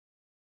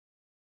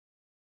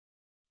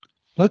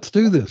Let's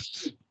do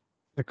this.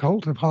 The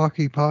Cult of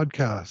Hockey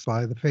podcast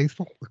by the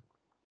faithful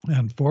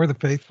and for the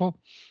faithful.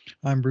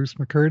 I'm Bruce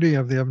McCurdy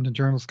of the Edmonton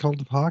Journal's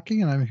Cult of Hockey,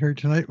 and I'm here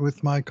tonight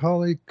with my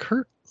colleague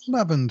Kurt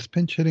Leavins,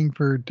 pinch hitting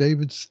for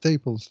David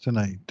Staples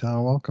tonight.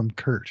 Welcome,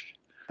 Kurt.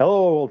 Hello,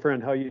 old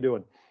friend. How you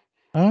doing?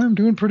 I'm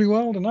doing pretty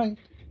well tonight.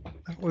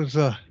 That was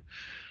a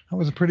that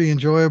was a pretty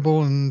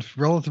enjoyable and,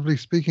 relatively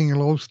speaking, a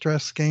low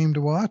stress game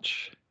to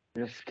watch.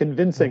 Yes,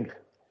 convincing.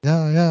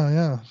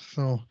 Yeah.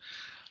 So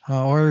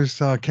Oilers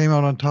came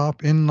out on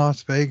top in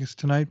Las Vegas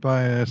tonight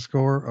by a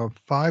score of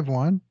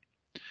 5-1.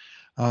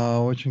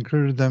 Which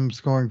included them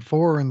scoring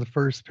four in the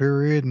first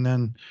period, and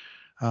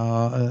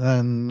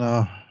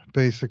then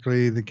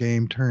basically the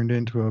game turned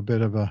into a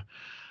bit of a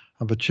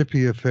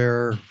chippy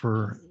affair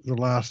for the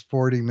last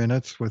 40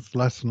 minutes, with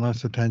less and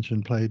less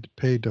attention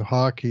paid to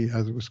hockey,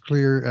 as it was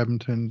clear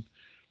Edmonton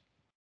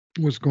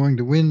was going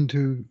to win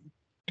to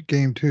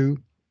game two,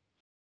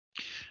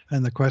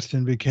 and the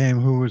question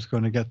became who was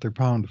going to get their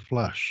pound of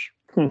flesh.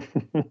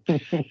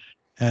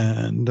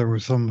 And there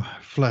was some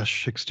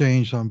flesh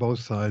exchanged on both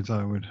sides,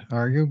 I would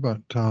argue,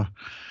 but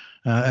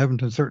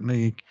Edmonton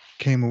certainly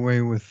came away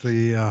with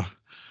the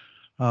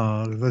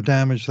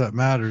damage that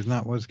mattered, and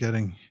that was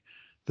getting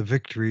the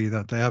victory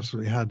that they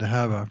absolutely had to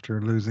have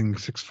after losing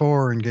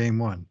 6-4 in game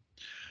one.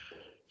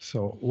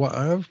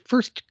 So,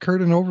 first,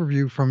 Kurt, an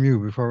overview from you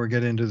before we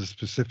get into the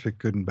specific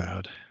good and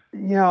bad.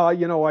 Yeah,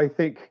 I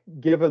think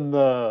given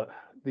the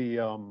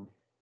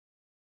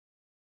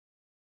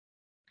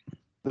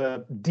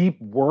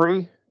deep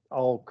worry,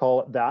 I'll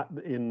call it that,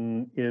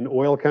 in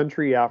oil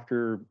country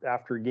after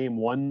game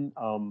one,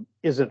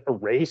 isn't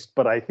erased,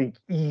 but I think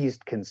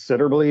eased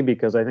considerably,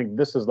 because I think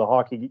this is the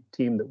hockey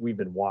team that we've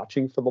been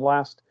watching for the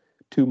last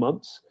 2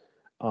 months.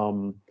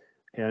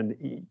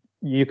 And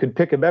you could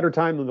pick a better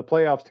time than the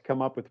playoffs to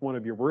come up with one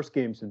of your worst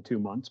games in 2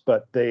 months,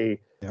 but they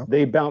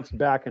bounced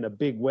back in a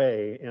big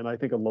way. And I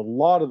think a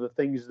lot of the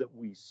things that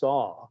we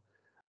saw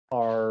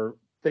are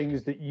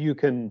things that you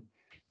can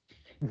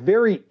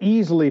very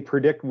easily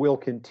predict will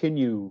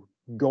continue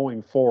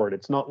going forward.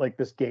 It's not like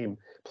this game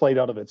played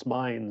out of its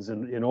minds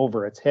and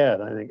over its head.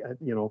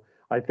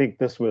 I think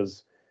this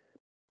was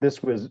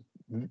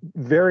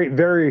very,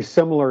 very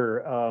similar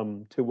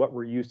to what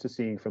we're used to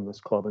seeing from this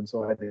club. And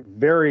so I think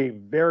very,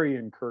 very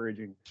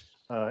encouraging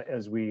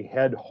as we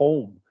head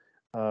home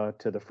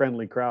to the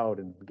friendly crowd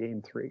in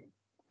game three.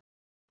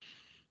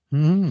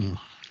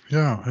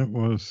 Yeah, it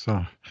was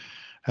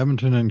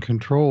Edmonton in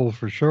control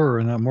for sure,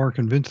 and a more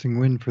convincing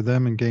win for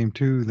them in game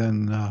two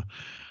than the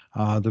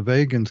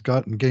Vegans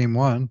got in game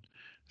one.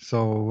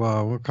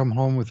 So we'll come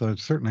home with a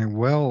certainly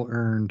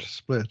well-earned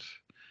split,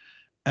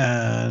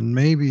 and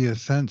maybe a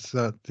sense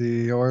that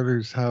the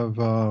Oilers have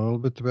a little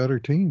bit the better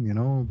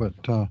team, but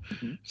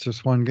it's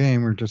just one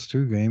game or just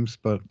two games.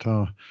 But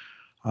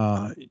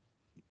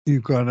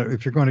you've got to,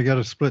 if you're going to get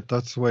a split,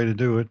 that's the way to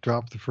do it.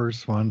 Drop the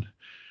first one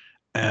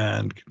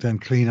and then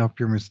clean up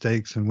your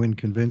mistakes and win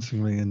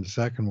convincingly in the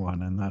second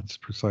one. And that's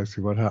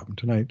precisely what happened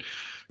tonight.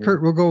 Yeah.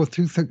 Kurt, we'll go with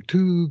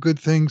two good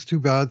things, two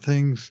bad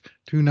things,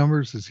 two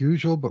numbers as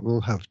usual, but we'll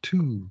have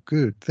two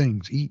good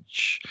things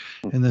each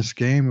in this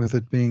game, with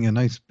it being a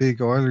nice big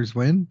Oilers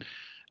win.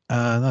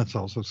 That's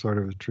also sort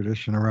of a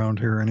tradition around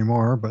here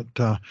anymore, but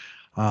a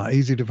lot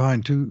easier to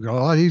find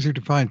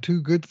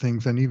two good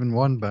things than even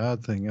one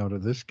bad thing out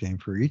of this game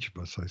for each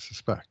of us, I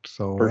suspect.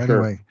 So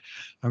anyway, sure.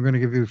 I'm going to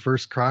give you the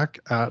first crack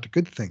at a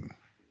good thing.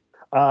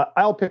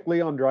 I'll pick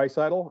Leon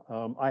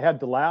Draisaitl. I had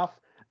to laugh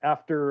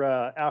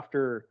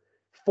after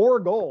 4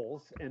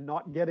 goals and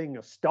not getting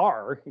a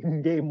star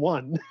in game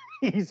one.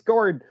 He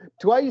scored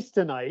twice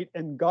tonight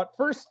and got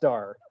first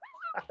star.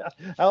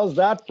 How's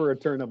that for a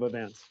turn of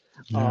events?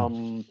 Yeah.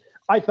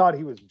 I thought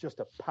he was just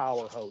a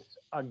powerhouse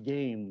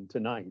again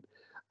tonight.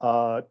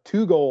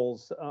 2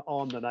 goals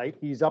on the night.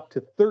 He's up to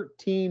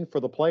 13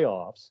 for the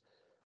playoffs.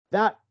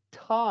 That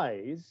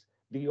ties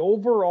the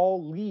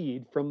overall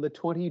lead from the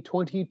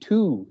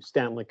 2022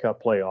 Stanley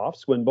Cup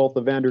playoffs, when both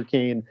Evander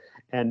Kane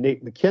and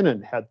Nate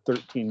McKinnon had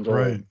 13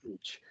 goals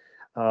each.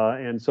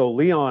 And so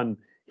Leon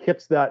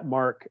hits that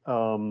mark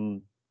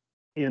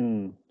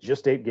in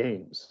just 8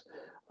 games.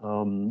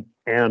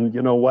 And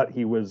you know what?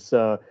 He was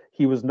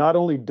not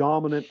only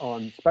dominant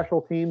on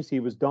special teams, he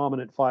was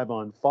dominant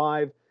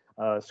 5-on-5.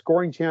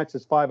 Scoring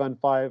chances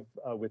 5-on-5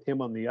 with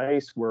him on the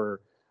ice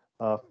were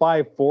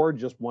 5-4,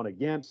 just 1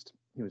 against.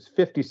 He was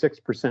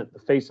 56% the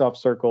faceoff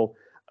circle.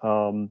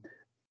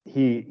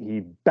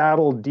 He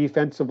battled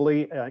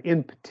defensively.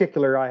 In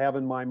particular, I have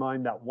in my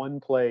mind that one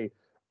play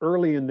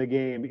early in the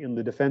game in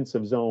the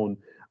defensive zone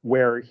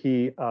where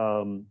he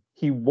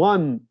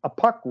won a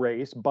puck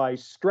race by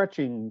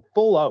stretching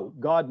full out.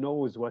 God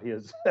knows what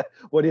his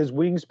what his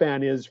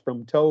wingspan is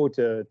from toe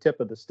to tip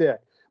of the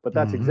stick. But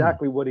that's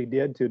exactly what he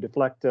did to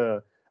deflect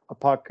a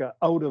puck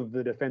out of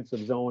the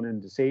defensive zone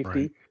into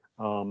safety.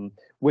 Right.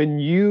 When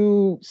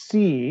you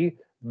see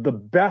the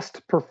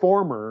best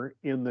performer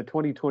in the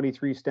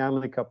 2023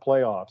 Stanley Cup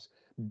playoffs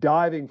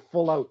diving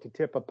full out to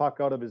tip a puck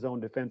out of his own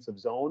defensive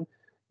zone,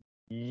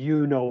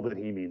 you know that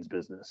he means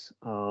business.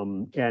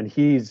 And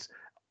he's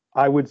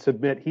I would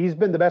submit he's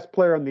been the best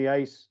player on the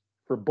ice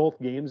for both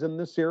games in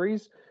this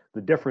series.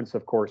 The difference,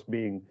 of course,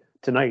 being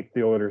tonight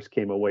the Oilers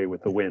came away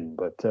with the win.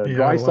 But He had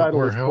a lot Draisaitl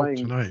more is help playing.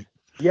 tonight.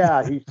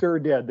 Yeah, he sure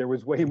did. There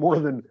was way more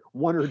than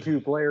one or two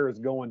players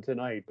going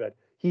tonight, but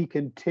he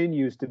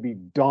continues to be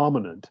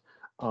dominant.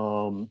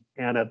 And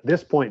at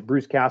this point,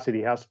 Bruce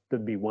Cassidy has to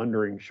be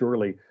wondering,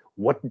 surely,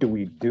 what do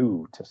we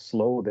do to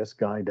slow this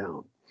guy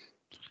down?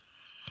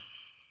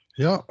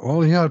 Yeah,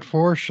 well, he had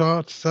 4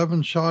 shots,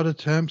 7 shot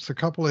attempts, a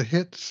couple of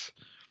hits,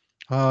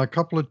 a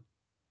couple of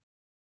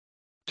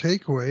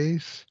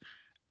takeaways,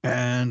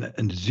 and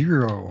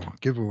 0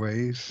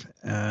 giveaways.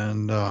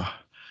 And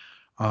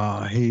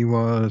he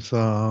was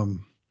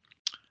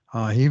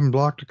he even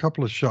blocked a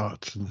couple of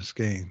shots in this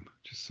game.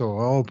 Just so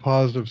all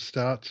positive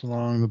stats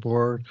along the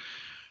board.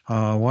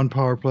 1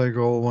 power play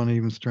goal, 1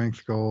 even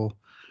strength goal,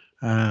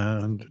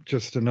 and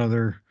just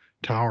another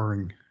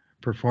towering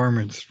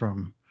performance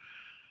from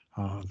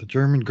the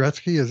German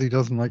Gretzky, as he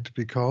doesn't like to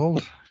be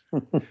called,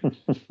 or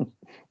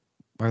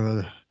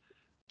the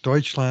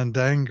Deutschland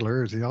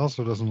Dangler, as he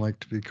also doesn't like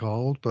to be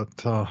called.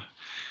 But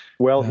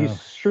well,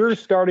 he's sure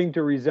starting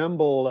to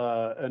resemble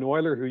an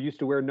Oiler who used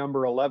to wear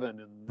number 11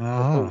 in the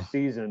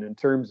postseason in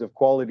terms of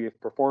quality of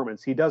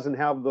performance. He doesn't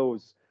have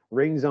those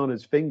rings on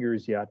his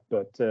fingers yet,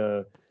 but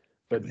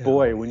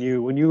boy, when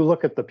you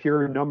look at the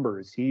pure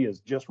numbers, he is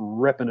just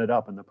ripping it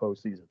up in the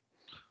postseason.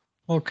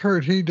 Well,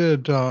 Kurt, he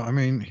did.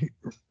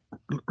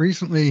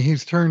 Recently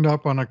he's turned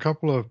up on a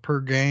couple of per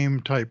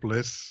game type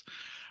lists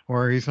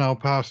where he's now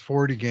past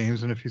 40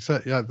 games. And if you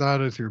set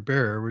that as your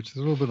bear, which is a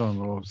little bit on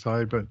the low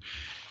side, but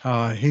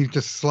he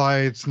just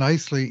slides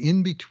nicely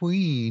in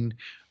between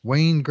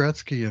Wayne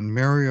Gretzky and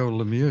Mario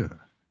Lemieux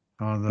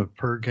on the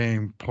per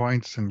game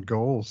points and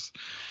goals.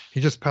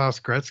 He just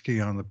passed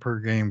Gretzky on the per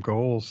game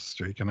goals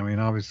streak. And I mean,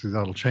 obviously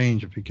that'll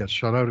change if he gets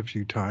shut out a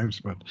few times,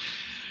 but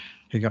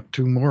he got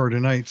 2 more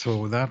tonight.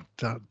 So that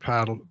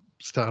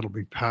stat will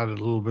be padded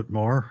a little bit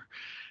more.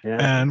 Yeah.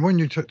 And when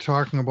you're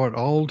talking about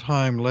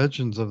all-time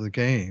legends of the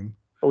game,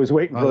 I was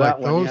waiting for like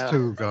that one. Those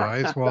 2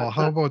 guys. Well,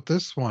 how about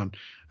this one?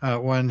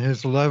 When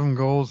his 11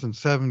 goals in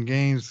 7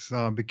 games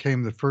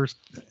became the first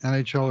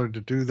NHLer to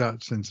do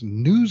that since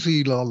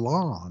Newsy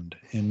Lalonde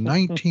in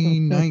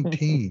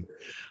 1919,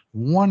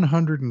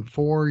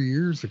 104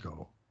 years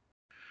ago.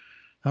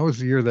 That was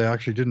the year they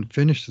actually didn't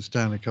finish the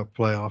Stanley Cup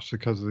playoffs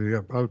because of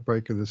the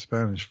outbreak of the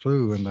Spanish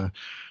flu and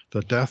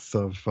the death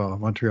of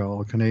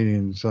Montreal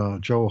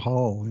Canadiens' Joe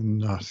Hall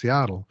in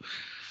Seattle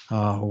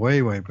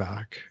way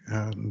back.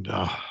 And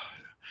I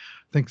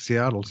think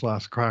Seattle's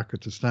last crack at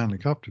the Stanley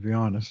Cup, to be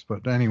honest.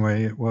 But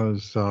anyway, it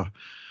was,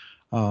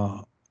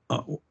 I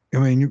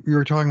mean, you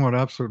were talking about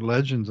absolute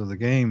legends of the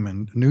game,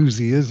 and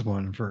Newsy is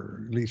one,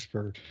 for at least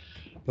for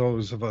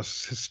those of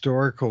us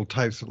historical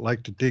types that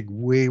like to dig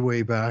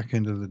way back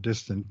into the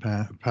distant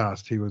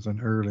past. He was an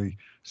early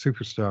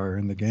superstar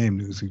in the game,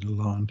 Newsy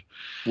Lalonde.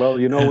 Well,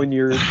 when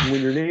your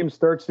name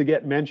starts to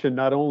get mentioned,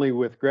 not only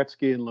with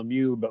Gretzky and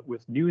Lemieux, but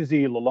with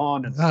Newsy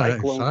Lalonde and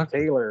Cyclone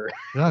Taylor.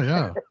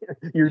 Yeah.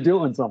 You're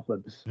doing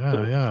something.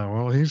 Yeah.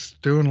 Well, he's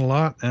doing a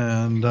lot,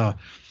 and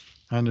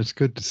it's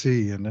good to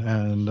see.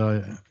 And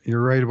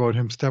you're right about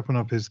him stepping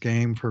up his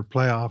game for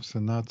playoffs,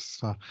 and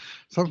that's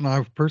something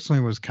I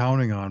personally was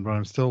counting on, but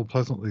I'm still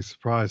pleasantly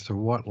surprised to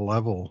what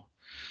level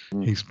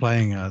he's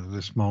playing at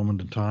this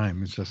moment in time.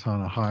 He's just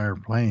on a higher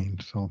plane.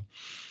 So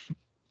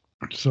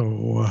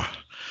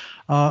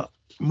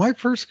my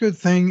first good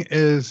thing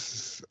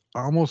is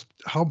almost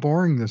how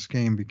boring this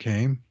game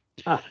became.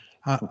 I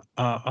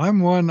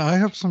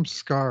have some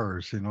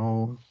scars,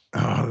 the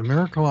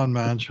Miracle on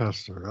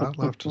Manchester, that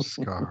left a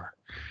scar.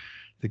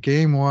 The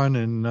game 1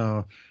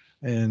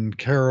 in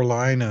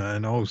Carolina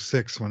in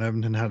 06 when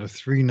Edmonton had a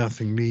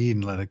 3-0 lead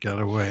and let it get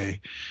away,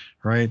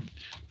 right?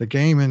 The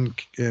game in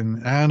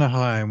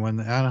Anaheim when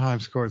Anaheim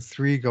scored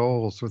 3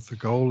 goals with the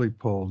goalie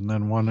pulled and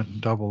then won it in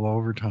double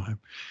overtime,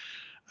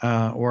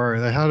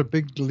 where they had a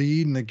big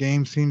lead and the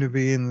game seemed to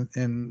be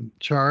in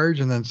charge,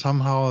 and then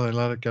somehow they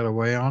let it get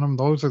away on them.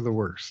 Those are the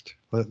worst.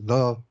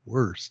 The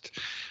worst.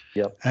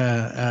 Yep.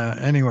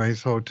 Anyway,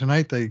 so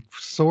tonight they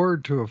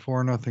soared to a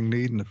 4-0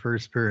 lead in the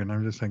first period. And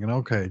I'm just thinking,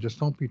 okay, just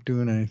don't be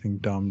doing anything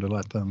dumb to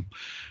let them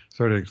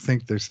sort of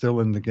think they're still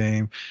in the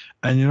game.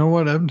 And you know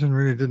what? Edmonton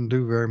really didn't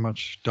do very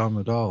much dumb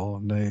at all.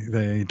 And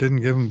they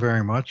didn't give them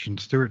very much. And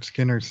Stuart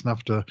Skinner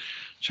snuffed a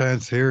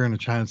chance here and a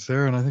chance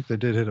there. And I think they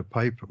did hit a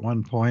pipe at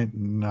one point.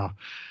 And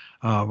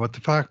but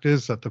the fact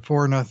is that the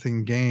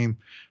 4-0 game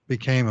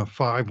became a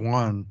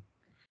 5-1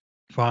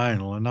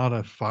 final and not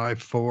a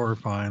 5-4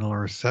 final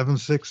or a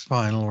 7-6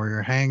 final where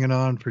you're hanging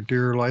on for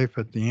dear life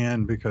at the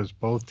end because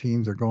both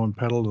teams are going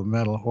pedal to the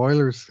metal.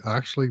 Oilers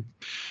actually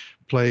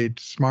played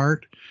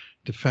smart,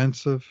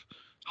 defensive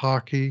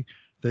hockey.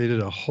 They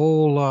did a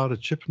whole lot of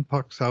chipping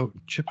pucks out,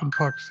 chipping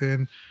pucks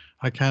in.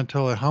 I can't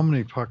tell you how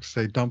many pucks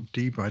they dumped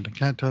deep. I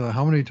can't tell you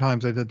how many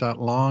times they did that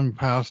long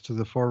pass to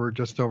the forward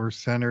just over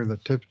center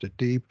that tipped it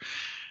deep.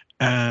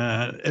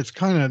 It's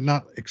kind of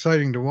not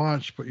exciting to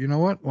watch, but you know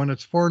what? When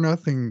it's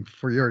 4-0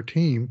 for your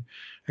team,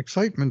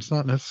 excitement's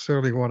not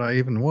necessarily what I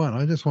even want.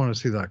 I just want to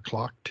see that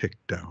clock tick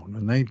down,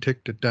 and they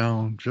ticked it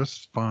down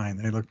just fine.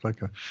 They looked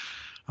like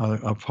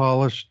a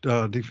polished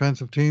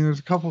defensive team. There's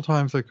a couple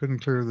times they couldn't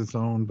clear the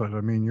zone, but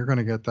I mean, you're going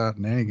to get that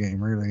in any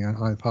game, really.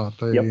 I thought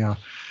they, Yep.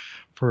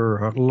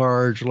 for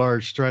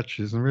large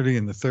stretches, and really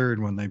in the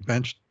third when they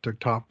benched their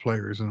top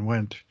players and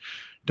went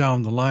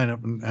down the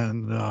lineup,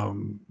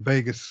 and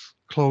Vegas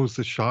closed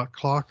the shot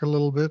clock a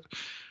little bit,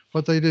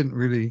 but they didn't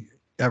really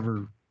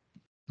ever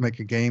make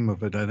a game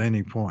of it at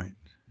any point.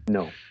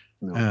 No.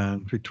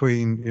 And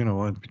between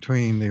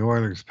the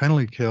Oilers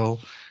penalty kill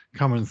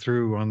coming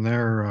through on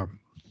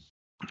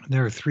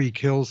their 3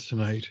 kills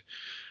tonight,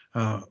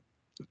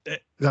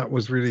 that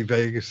was really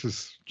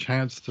Vegas's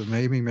chance to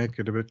maybe make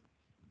it a bit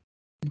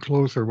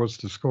closer, was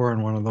to score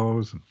on one of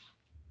those.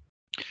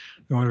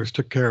 The Oilers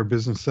took care of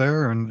business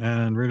there,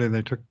 and really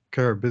they took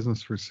care of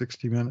business for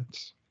 60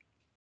 minutes.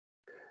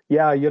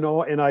 Yeah,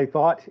 and I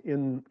thought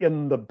in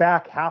the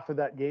back half of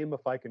that game,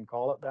 if I can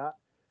call it that,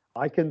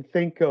 I can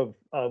think of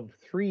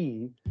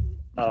 3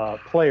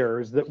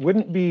 players that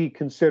wouldn't be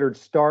considered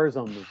stars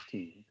on this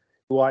team,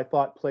 who I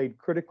thought played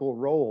critical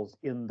roles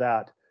in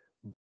that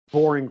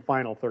boring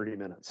final 30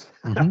 minutes.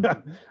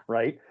 Mm-hmm.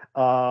 Right?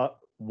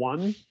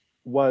 One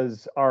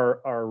was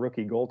our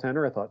rookie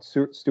goaltender. I thought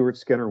Stuart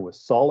Skinner was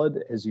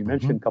solid, as you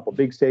mentioned, a couple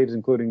big saves,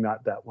 including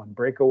that one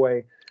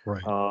breakaway.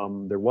 Right.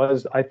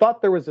 I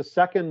thought there was a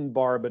second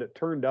bar, but it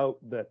turned out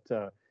that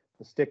the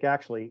stick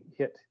actually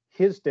hit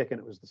his stick, and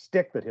it was the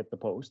stick that hit the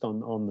post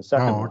on the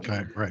second one.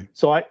 Okay, right.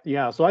 So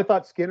I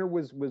thought Skinner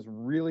was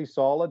really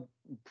solid.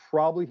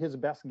 Probably his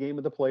best game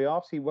of the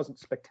playoffs. He wasn't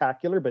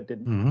spectacular, but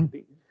didn't need to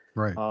be.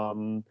 Right.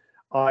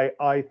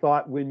 I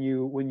thought when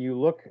you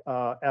look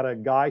at a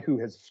guy who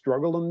has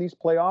struggled in these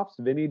playoffs,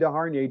 Vinny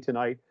Desharnais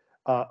tonight,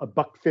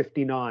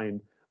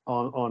 $1.59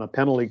 on a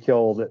penalty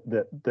kill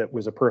that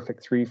was a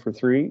perfect 3 for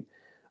 3.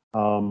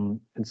 And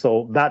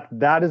so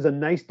that is a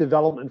nice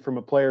development from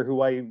a player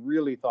who I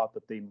really thought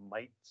that they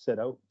might sit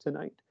out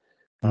tonight.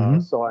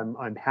 So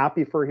I'm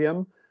happy for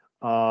him.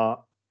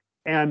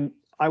 And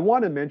I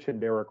want to mention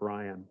Derek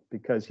Ryan,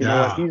 because you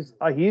know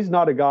what, he's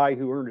not a guy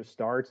who earned a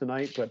star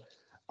tonight, but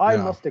I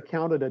must have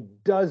counted a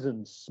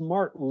dozen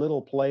smart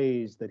little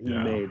plays that he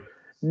made.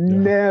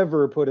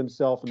 Never put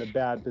himself in a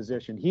bad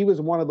position. He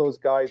was one of those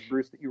guys,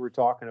 Bruce, that you were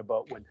talking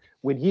about,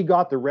 when he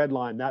got the red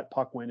line, that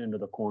puck went into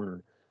the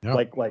corner.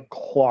 Like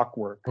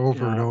clockwork.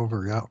 Over and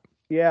over,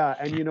 Yeah,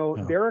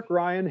 and Derek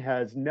Ryan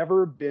has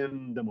never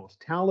been the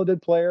most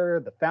talented player,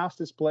 the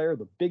fastest player,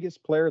 the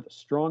biggest player, the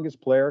strongest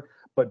player,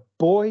 but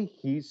boy,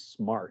 he's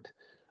smart.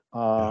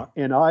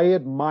 And I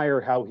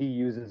admire how he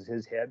uses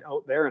his head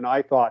out there, and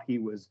I thought he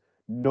was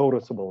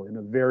noticeable in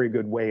a very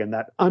good way in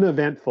that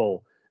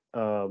uneventful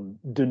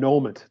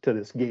denouement to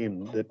this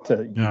game that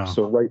you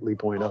so rightly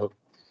point out.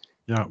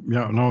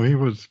 No, he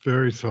was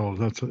very solid.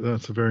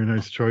 That's a very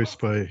nice choice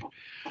by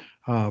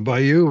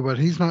you, but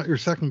he's not your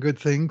second good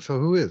thing. So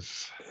who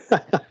is?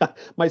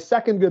 My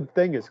second good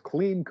thing is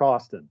Clean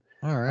Costin.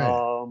 All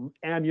right.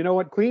 And you know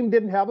what? Clean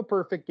didn't have a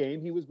perfect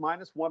game. He was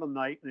 -1 a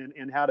night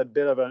and had a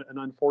bit of an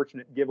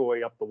unfortunate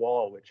giveaway up the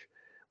wall,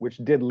 which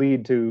did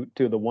lead to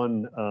the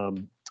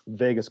one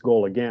Vegas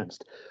goal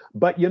against.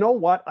 But you know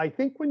what? I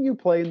think when you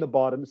play in the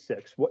bottom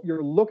 6, what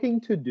you're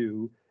looking to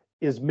do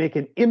is make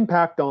an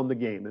impact on the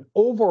game, an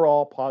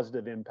overall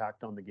positive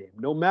impact on the game,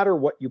 no matter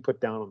what you put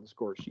down on the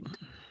score sheet.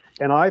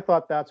 And I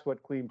thought that's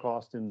what Clean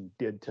Costin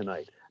did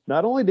tonight.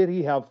 Not only did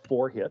he have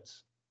 4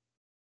 hits,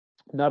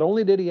 not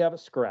only did he have a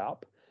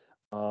scrap,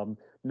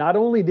 not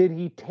only did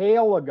he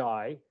tail a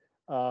guy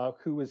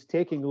who was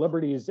taking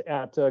liberties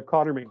at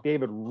Connor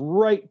McDavid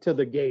right to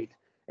the gate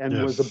and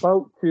was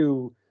about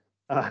to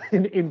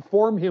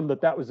inform him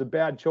that was a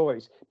bad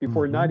choice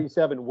before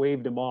 97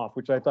 waved him off,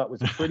 which I thought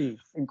was a pretty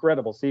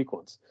incredible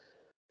sequence.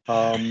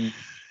 It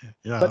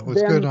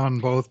was good on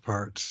both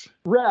parts.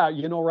 Yeah,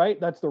 right?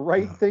 That's the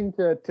right thing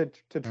to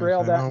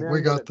trail that man.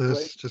 We got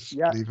this. Just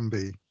leave him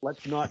be.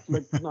 Let's not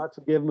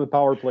give him a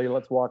power play.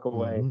 Let's walk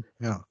away.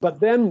 Yeah. But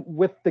then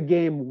with the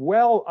game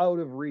well out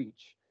of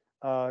reach,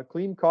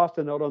 Clean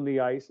Costin out on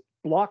the ice,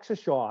 blocks a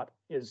shot,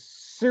 is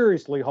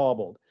seriously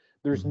hobbled.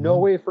 There's no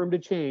way for him to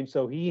change,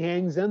 so he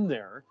hangs in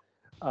there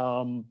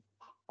on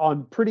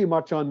pretty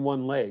much on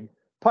one leg.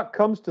 Puck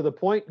comes to the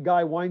point,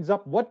 guy winds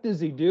up. What does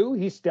he do?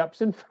 He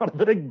steps in front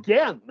of it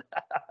again.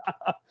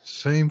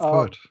 Same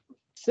foot.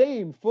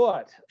 Same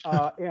foot.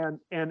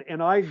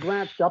 And I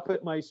glanced up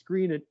at my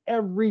screen, and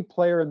every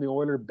player in the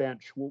Oiler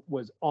bench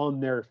was on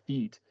their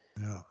feet,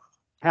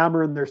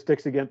 hammering their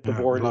sticks against the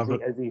board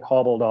as he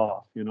hobbled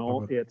off.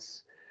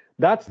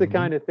 That's the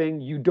kind of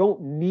thing. You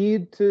don't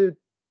need to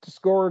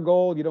score a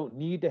goal. You don't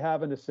need to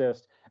have an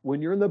assist.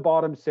 When you're in the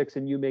bottom 6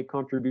 and you make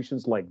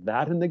contributions like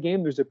that in the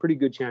game, there's a pretty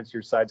good chance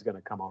your side's going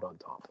to come out on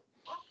top.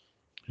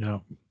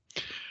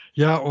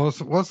 Yeah, well,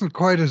 it wasn't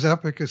quite as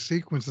epic a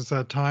sequence as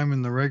that time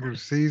in the regular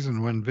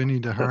season when Vinny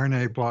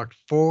DeHarnay blocked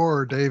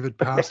 4 David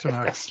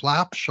Pasternak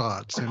slap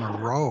shots in a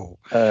row.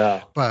 Uh,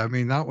 But I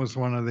mean, that was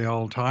one of the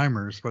old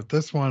timers. But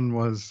this one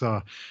was,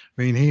 I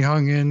mean, he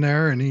hung in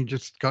there and he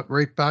just got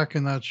right back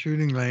in that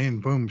shooting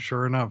lane. Boom,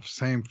 sure enough,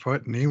 same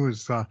foot. And he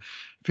was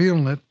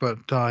feeling it, but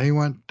he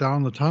went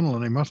down the tunnel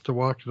and he must have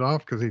walked it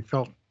off because he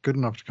felt good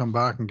enough to come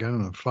back and get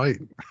in the fight.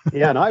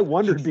 yeah, and I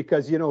wondered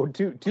because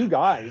two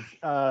guys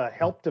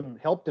helped him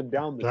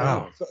down the Yeah,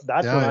 tunnel. So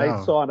that's when yeah, I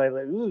yeah. saw it. I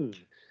like, ooh,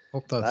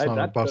 Hope that's not a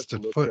that doesn't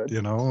busted look foot,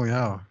 good.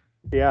 Yeah,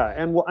 Yeah,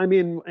 and I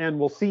mean, and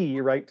we'll see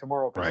right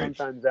tomorrow because right.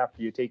 sometimes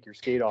after you take your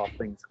skate off,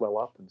 things swell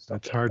up and stuff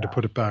It's like hard to that.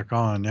 put it back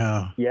on.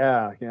 Yeah.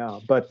 Yeah, yeah,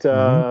 but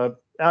Hmm.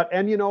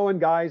 and and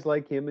guys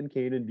like him and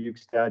Kane and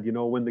Bukestad,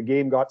 when the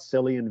game got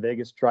silly and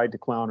Vegas tried to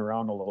clown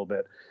around a little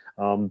bit,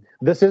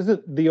 this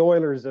isn't the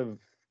Oilers of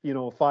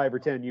 5 or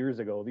 10 years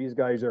ago. These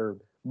guys are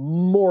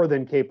more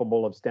than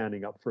capable of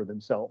standing up for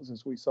themselves,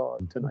 as we saw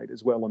tonight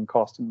as well. And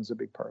Costin was a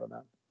big part of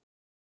that.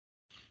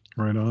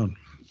 Right on.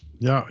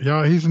 Yeah,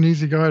 yeah, he's an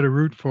easy guy to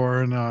root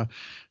for, and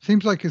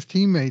seems like his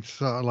teammates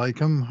like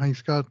him.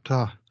 He's got,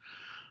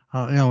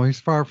 he's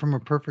far from a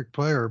perfect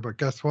player, but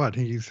guess what?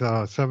 He's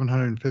a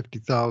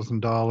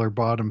 $750,000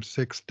 bottom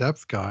six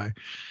depth guy,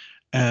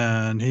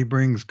 and he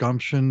brings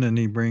gumption and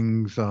he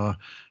brings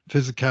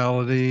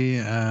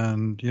physicality,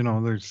 and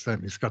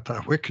he's got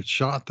that wicked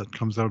shot that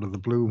comes out of the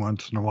blue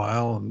once in a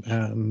while,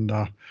 and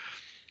a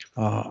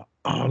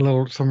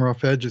little some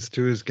rough edges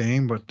to his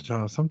game, but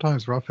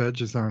sometimes rough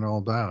edges aren't all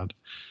bad.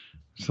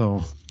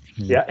 So,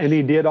 Yeah, and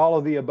he did all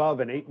of the above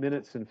in 8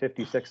 minutes and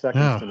 56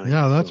 seconds yeah, tonight.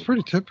 yeah, that's So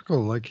pretty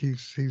typical. Like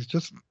he's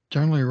just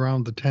generally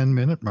around the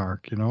 10-minute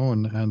mark,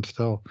 and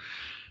still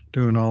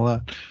doing all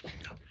that.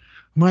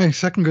 My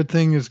second good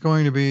thing is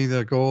going to be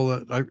the goal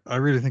that I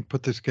really think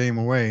put this game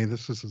away.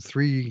 This is a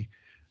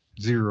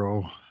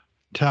 3-0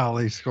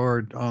 tally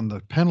scored on the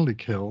penalty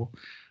kill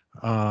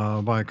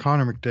by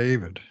Connor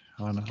McDavid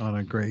on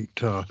a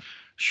great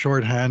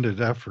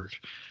shorthanded effort.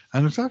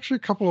 And there's actually a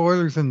couple of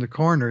Oilers in the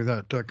corner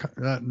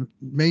that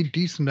made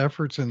decent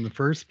efforts in the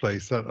first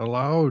place that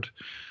allowed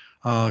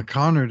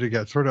Connor to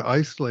get sort of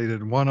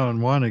isolated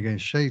one-on-one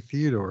against Shea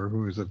Theodore,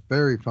 who is a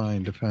very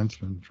fine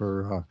defenseman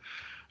for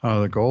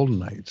the Golden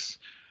Knights.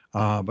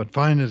 But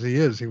fine as he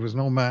is, he was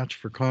no match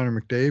for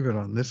Connor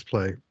McDavid on this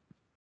play,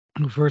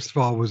 who first of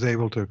all was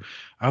able to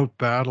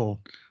outbattle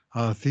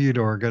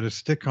Theodore, get a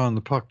stick on the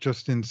puck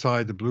just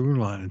inside the blue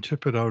line and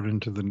chip it out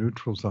into the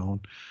neutral zone.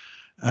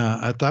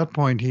 At that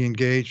point, he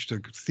engaged.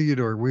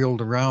 Theodore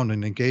wheeled around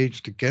and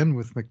engaged again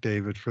with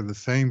McDavid for the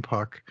same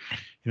puck,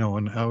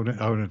 and out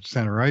at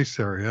center ice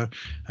area.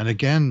 And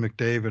again,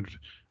 McDavid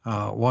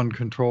won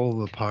control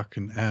of the puck,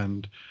 and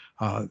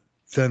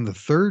then the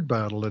third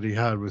battle that he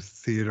had with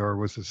Theodore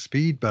was a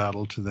speed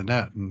battle to the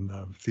net, and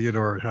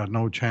Theodore had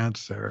no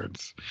chance there.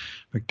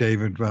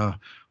 McDavid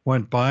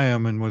went by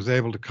him and was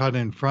able to cut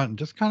in front and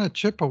just kind of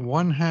chip a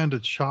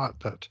one-handed shot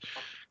that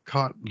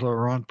caught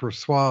Laurent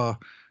Brossoit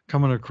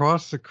coming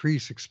across the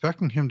crease,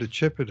 expecting him to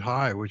chip it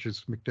high, which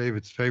is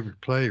McDavid's favorite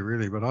play,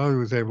 really. But all he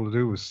was able to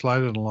do was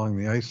slide it along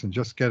the ice and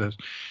just get it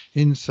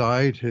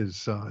inside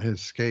his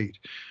skate.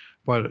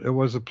 But it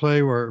was a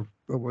play where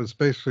it was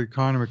basically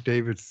Connor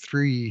McDavid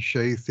 3,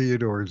 Shea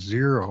Theodore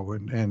 0,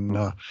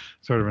 and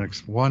sort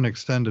of one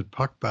extended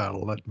puck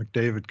battle that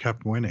McDavid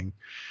kept winning.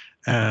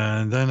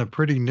 And then a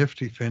pretty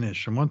nifty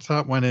finish. And once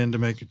that went in to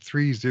make it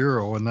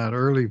 3-0, and that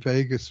early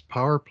Vegas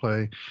power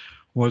play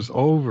was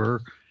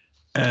over,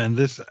 and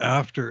this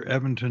after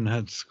Edmonton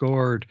had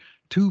scored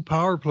 2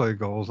 power play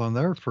goals on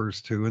their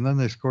first 2, and then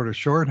they scored a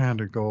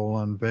shorthanded goal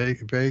on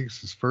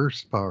Vegas's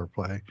first power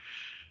play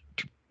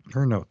to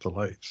turn out the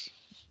lights.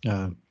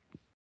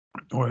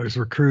 Oilers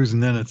were cruising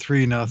then at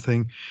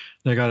 3-0.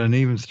 They got an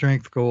even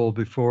strength goal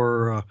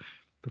before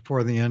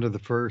the end of the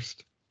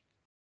first,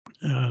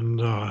 and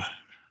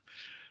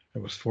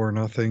it was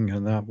 4-0,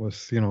 and that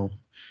was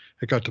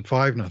it got to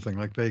 5-0.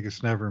 Like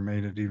Vegas never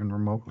made it even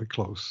remotely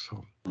close.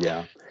 So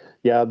yeah,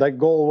 that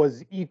goal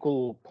was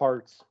equal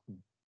parts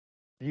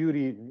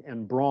beauty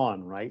and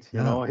brawn, right?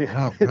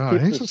 yeah. Keeps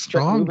He's the a stick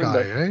strong moving. guy,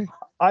 But eh?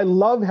 I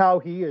love how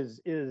he is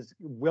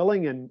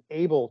willing and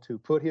able to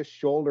put his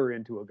shoulder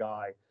into a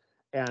guy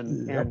Yep.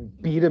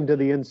 and beat him to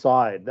the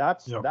inside.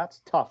 That's Yep.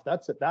 tough.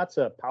 That's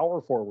a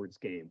power forwards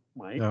game,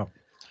 right? Yeah.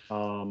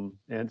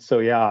 And so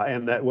yeah,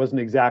 and that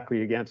wasn't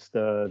exactly against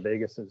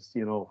Vegas's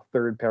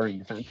third pairing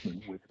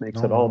defenseman, which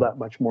makes it all No. that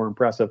much more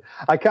impressive.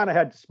 I kind of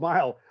had to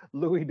smile.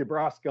 Louis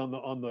DeBrusque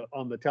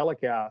on the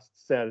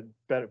telecast said,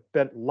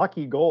 "Bet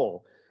lucky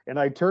goal," and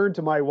I turned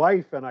to my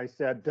wife and I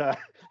said,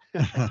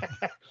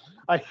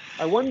 "I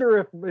wonder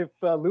if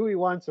Louis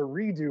wants a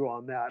redo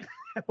on that."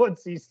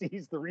 once he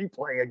sees the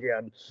replay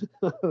again.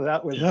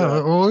 That was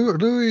Yeah, well,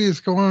 Louis is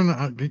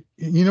going,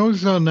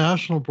 he's on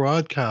national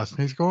broadcast,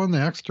 and he's going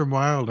the extra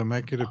mile to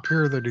make it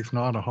appear that he's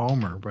not a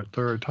homer. But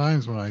there are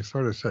times when I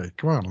sort of say,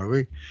 come on,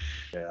 Louis,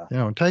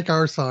 yeah. take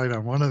our side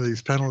on one of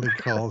these penalty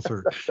calls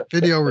or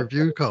video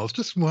review calls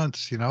just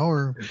once,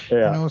 or,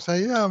 Yeah.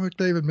 say, yeah,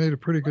 McDavid made a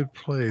pretty good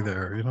play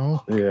there,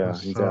 Yeah,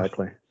 'cause,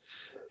 exactly.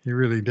 he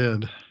really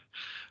did.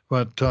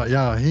 But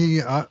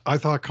yeah, I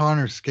thought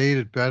Connor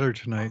skated better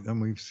tonight than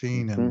we've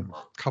seen in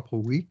a couple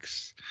of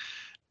weeks.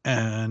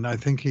 And I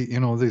think he,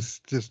 this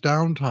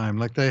downtime,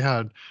 like they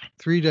had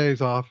 3 days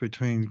off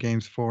between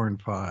games 4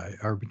 and 5,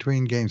 or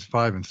between games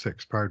 5 and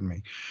 6, pardon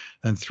me,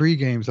 and 3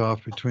 games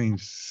off between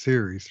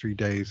series, 3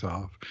 days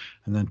off,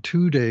 and then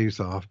 2 days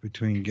off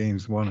between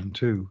games 1 and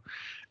 2.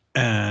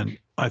 And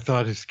I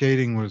thought his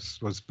skating was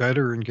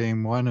better in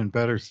game 1 and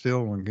better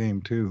still in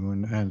game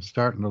 2, and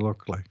starting to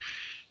look like,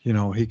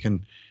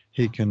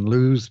 he can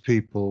lose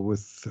people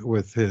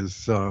with his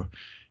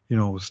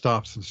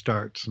stops and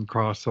starts and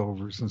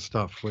crossovers and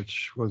stuff,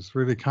 which was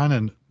really kind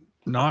of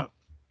not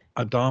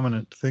a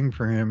dominant thing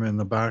for him in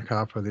the back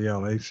half of the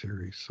LA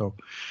series. So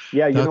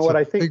yeah, you know that's what? a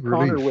I think big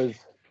Connor relief. was.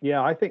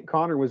 Yeah, I think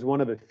Connor was one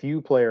of the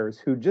few players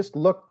who just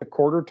looked a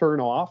quarter turn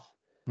off.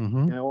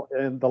 Mm-hmm.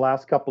 In the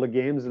last couple of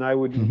games, and I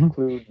would Mm-hmm.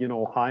 include,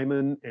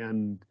 Hyman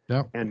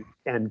Yep.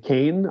 and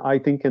Kane, I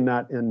think in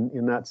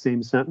that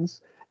same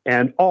sentence.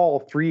 And all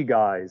three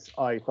guys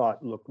I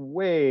thought looked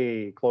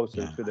way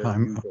closer to their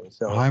usual.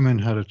 So Hyman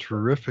had a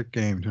terrific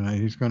game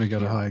tonight. He's going to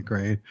get a high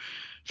grade.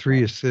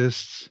 3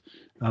 assists,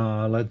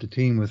 led the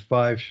team with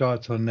 5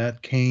 shots on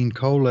net. Kane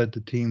co-led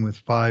the team with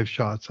 5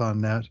 shots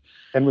on net.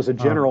 And was a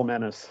general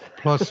menace.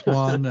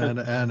 +1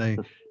 and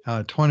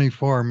a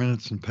 24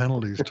 minutes and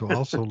penalties to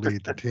also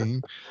lead the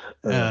team.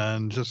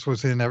 And just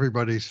was in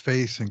everybody's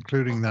face,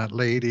 including that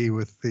lady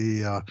with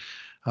the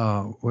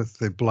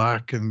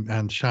black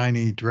and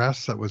shiny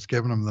dress that was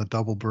giving him the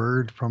double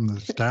bird from the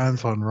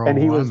stands on row and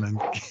he 1. Was and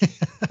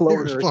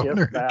blowing her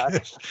kiss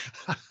back.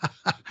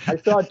 I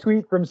saw a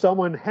tweet from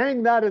someone,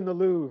 hang that in the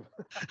Louvre.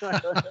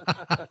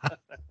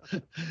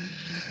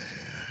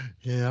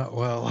 Yeah,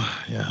 well,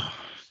 yeah.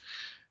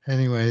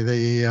 Anyway,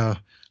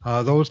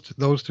 those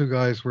two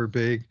guys were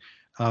big,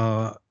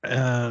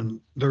 and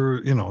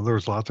there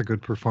was lots of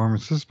good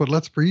performances. But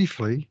let's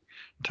briefly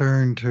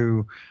turn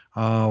to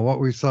what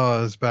we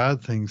saw as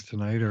bad things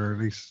tonight, or at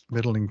least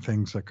middling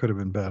things that could have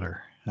been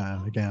better.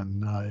 And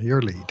again,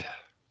 your lead.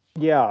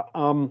 Yeah,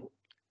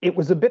 it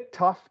was a bit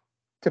tough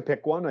to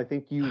pick one. I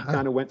think you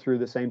kind of went through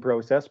the same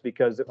process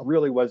because it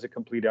really was a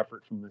complete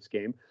effort from this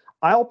game.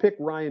 I'll pick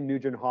Ryan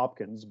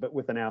Nugent-Hopkins, but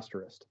with an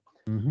asterisk.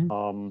 Mm-hmm.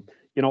 On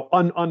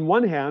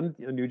one hand,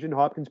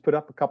 Nugent-Hopkins put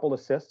up a couple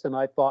assists, and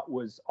I thought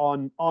was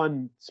on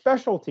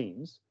special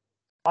teams.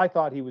 I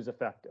thought he was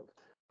effective,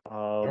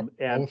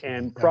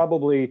 and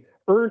probably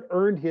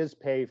earned his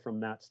pay from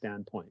that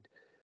standpoint.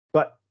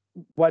 But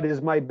what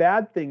is my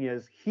bad thing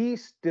is he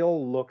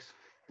still looks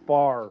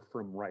far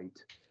from right,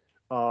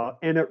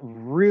 and it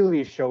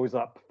really shows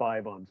up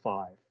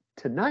 5-on-5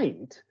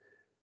 tonight.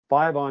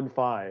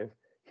 5-on-5,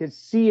 his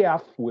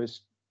CF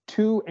was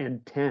 2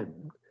 and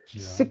 10.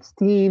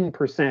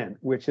 16%,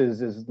 which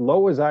is as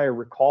low as I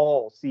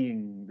recall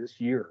seeing this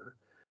year.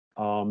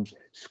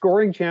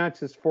 Scoring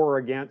chances for or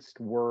against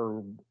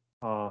were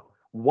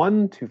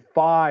 1 to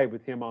 5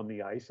 with him on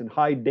the ice, and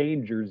high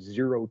danger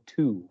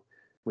 0-2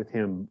 with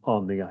him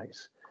on the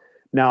ice.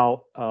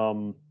 Now,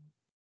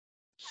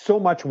 so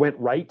much went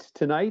right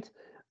tonight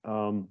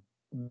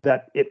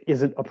that it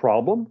isn't a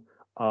problem,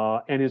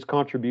 and his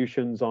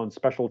contributions on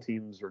special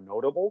teams are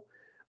notable.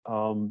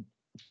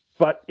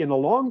 But in a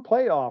long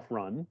playoff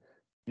run,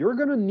 you're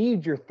going to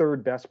need your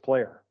third best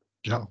player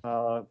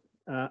to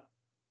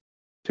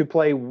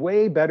play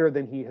way better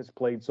than he has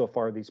played so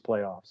far these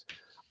playoffs.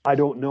 I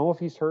don't know if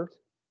he's hurt.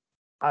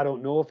 I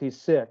don't know if he's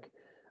sick.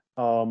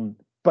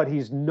 But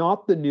he's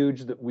not the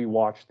Nuge that we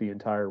watched the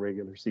entire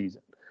regular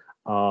season.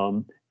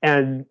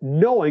 And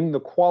knowing the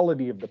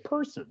quality of the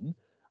person,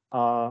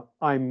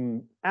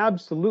 I'm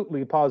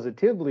absolutely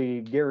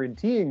positively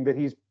guaranteeing that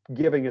he's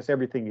giving us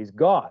everything he's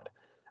got.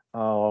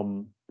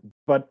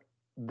 But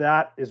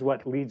that is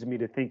what leads me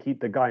to think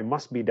the guy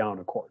must be down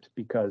a court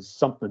because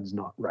something's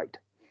not right.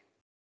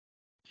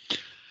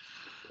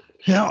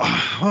 Yeah,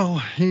 well,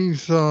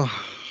 he's.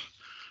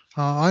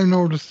 I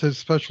noticed his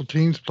special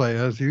teams play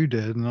as you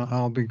did, and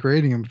I'll be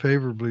grading him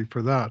favorably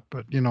for that.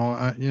 But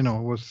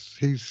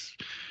he's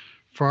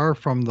far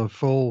from the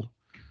full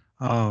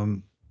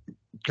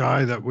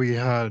guy that we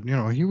had.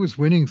 He was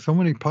winning so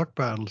many puck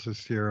battles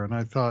this year, and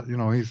I thought,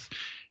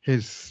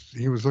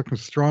 he was looking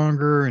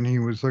stronger, and he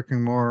was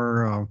looking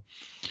more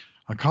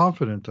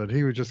confident that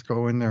he would just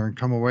go in there and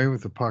come away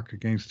with the puck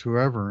against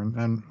whoever.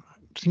 And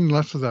seen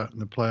less of that in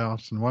the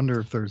playoffs, and wonder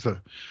if there's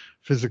a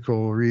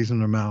physical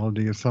reason or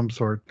malady of some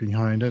sort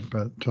behind it.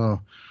 But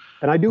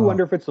and I do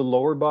wonder if it's a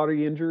lower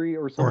body injury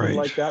or something right.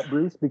 like that,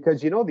 Bruce,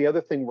 because the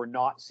other thing we're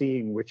not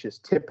seeing, which is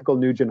typical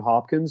Nugent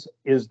Hopkins,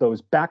 is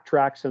those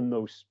backtracks and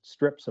those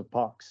strips of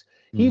pucks.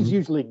 He's Mhm.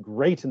 usually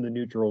great in the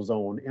neutral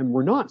zone, and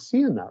we're not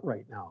seeing that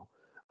right now.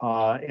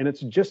 And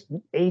it's just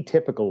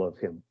atypical of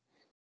him.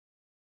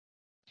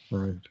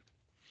 Right.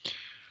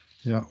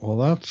 Yeah. Well,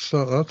 that's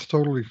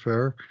totally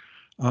fair.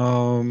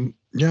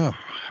 Yeah.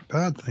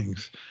 Bad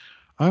things.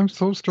 I'm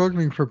so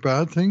struggling for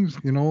bad things.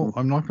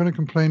 I'm not going to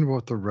complain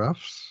about the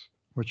refs,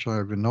 which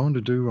I've been known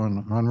to do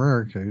on rare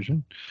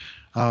occasion.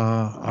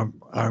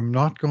 I'm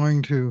not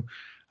going to.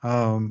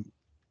 Um,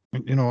 I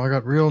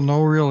got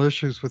no real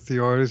issues with the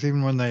Oilers,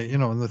 even when they,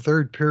 in the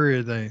third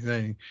period,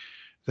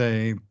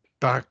 they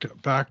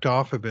backed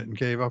off a bit and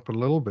gave up a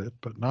little bit,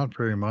 but not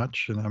very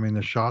much. And I mean,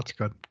 the shots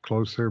got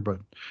closer, but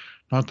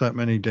not that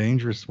many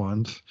dangerous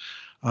ones.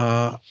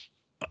 Uh,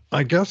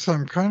 I guess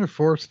I'm kind of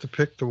forced to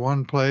pick the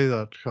one play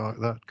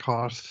that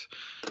cost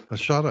a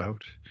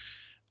shutout,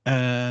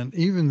 and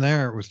even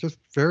there, it was just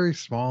very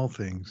small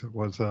things. It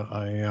was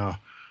a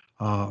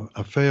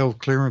failed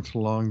clearance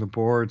along the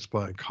boards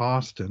by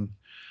Costin,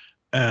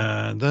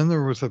 and then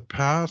there was a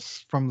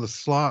pass from the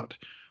slot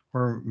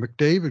where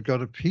McDavid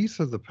got a piece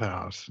of the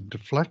pass and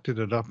deflected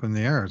it up in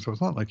the air. So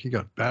it's not like he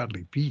got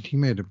badly beat. He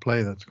made a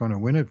play that's going to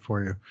win it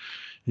for you,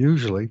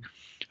 usually.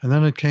 And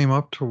then it came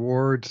up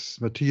towards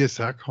Matthias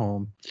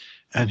Ekholm,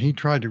 and he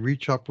tried to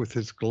reach up with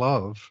his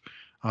glove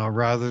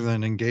rather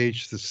than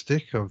engage the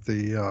stick of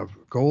the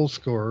goal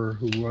scorer,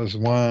 who was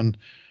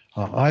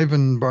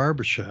Ivan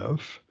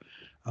Barbashev,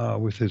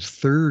 with his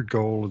third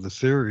goal of the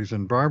series,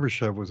 and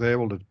Barbashev was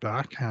able to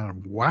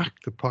backhand whack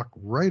the puck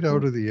right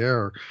out of the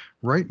air,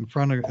 right in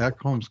front of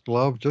Ekholm's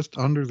glove, just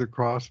under the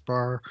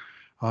crossbar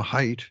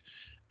height,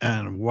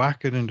 and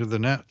whack it into the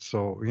net.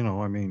 So,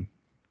 I mean,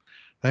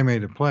 they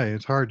made a play.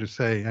 It's hard to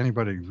say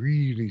anybody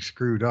really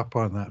screwed up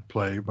on that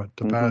play, but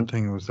the bad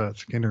thing was that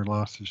Skinner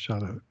lost his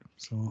shutout.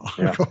 So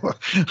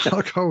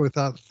I'll go with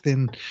that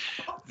thin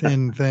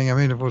thing. I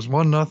mean, if it was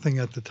 1-0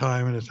 at the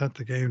time and it sent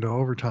the game to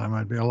overtime,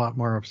 I'd be a lot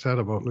more upset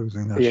about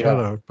losing that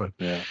shutout. But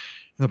in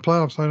the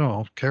playoffs, I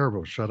don't care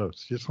about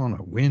shutouts. You just want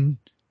to win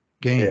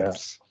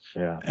games.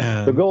 Yeah.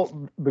 And the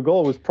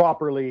goal was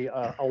properly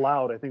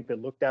allowed. I think they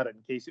looked at it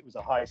in case it was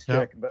a high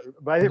stick, but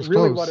I think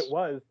really close. What it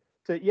was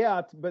to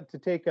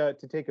take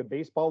a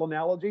baseball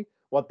analogy,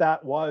 what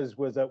that was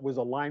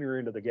a liner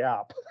into the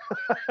gap,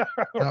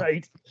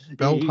 right?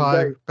 Belt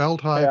high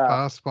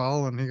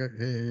fastball, and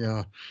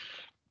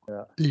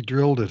he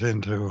drilled it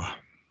into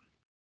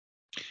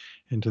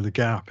the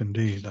gap.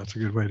 Indeed, that's a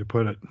good way to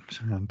put it.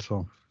 And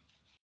so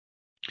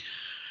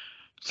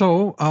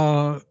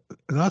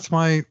that's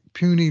my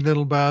puny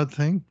little bad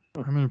thing.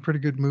 I'm in a pretty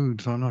good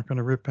mood, so I'm not going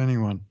to rip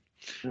anyone.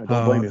 No,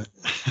 don't blame you.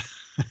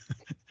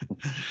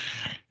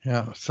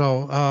 Yeah.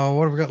 So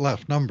what have we got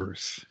left?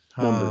 Numbers.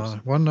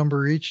 One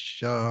number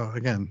each.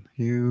 Again,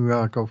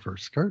 you go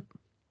first, Kurt.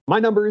 My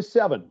number is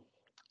 7.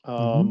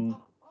 The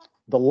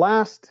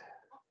last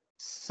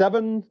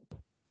 7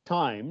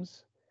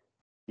 times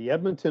the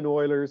Edmonton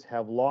Oilers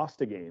have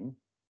lost a game,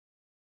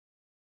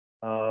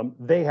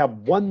 they have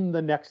won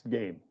the next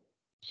game.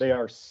 They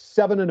are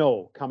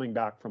 7-0 coming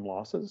back from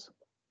losses.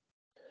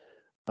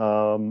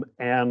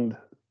 And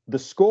the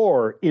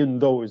score in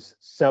those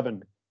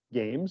 7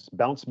 games,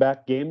 bounce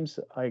back games,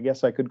 I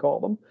guess I could call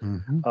them,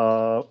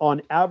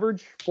 on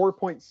average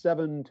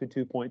 4.7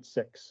 to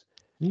 2.6.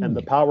 And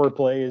the power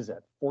play is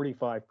at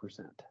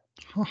 45%.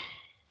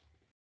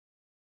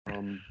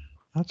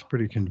 That's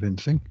pretty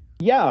convincing.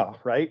 Yeah,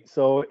 right.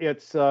 So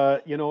it's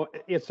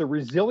it's a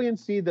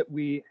resiliency that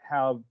we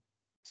have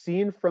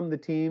seen from the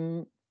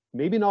team,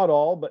 maybe not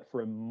all, but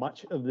for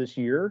much of this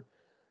year.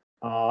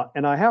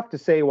 And I have to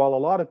say, while a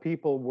lot of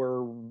people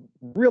were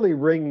really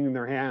wringing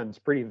their hands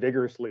pretty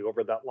vigorously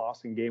over that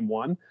loss in game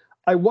 1,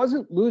 I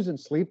wasn't losing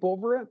sleep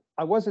over it.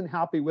 I wasn't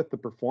happy with the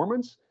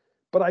performance,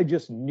 but I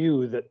just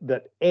knew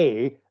that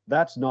A,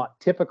 that's not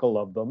typical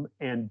of them,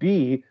 and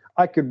B,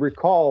 I could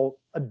recall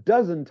a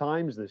dozen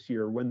times this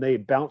year when they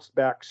bounced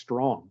back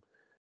strong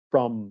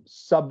from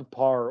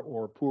subpar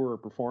or poorer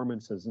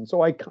performances. And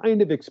so I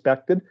kind of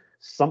expected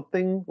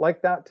something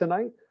like that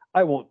tonight.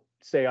 I won't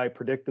say I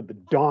predicted the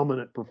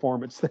dominant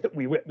performance that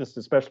we witnessed,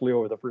 especially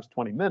over the first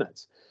 20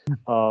 minutes.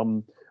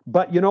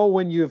 But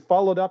when you've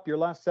followed up your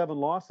last 7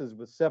 losses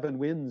with 7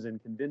 wins in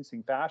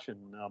convincing fashion,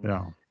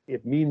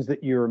 it means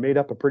that you're made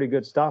up of pretty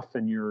good stuff,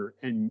 and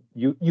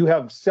you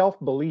have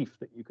self-belief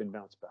that you can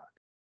bounce back.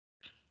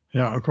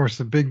 Yeah, of course,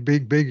 the big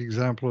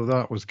example of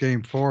that was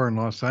Game 4 in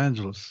Los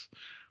Angeles,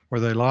 where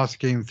they lost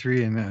Game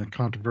 3 in a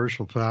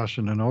controversial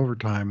fashion in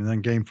overtime, and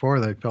then Game 4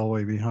 they fell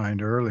way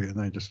behind early, and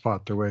they just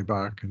fought their way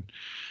back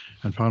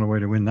and found a way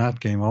to win that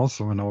game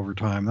also in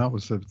overtime. That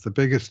was the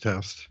biggest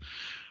test.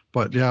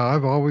 But yeah,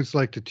 I've always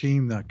liked a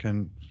team that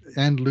can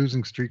end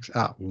losing streaks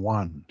at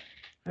 1.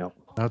 Yep.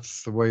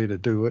 That's the way to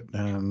do it,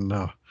 and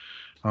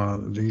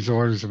these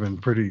Oilers have been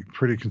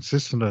pretty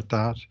consistent at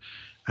that.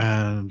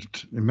 And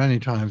many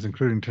times,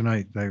 including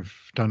tonight, they've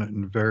done it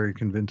in very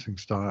convincing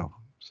style.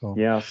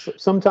 So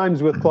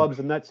sometimes with clubs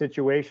in that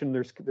situation,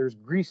 there's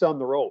grease on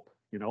the rope.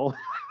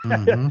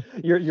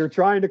 You're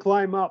trying to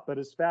climb up, but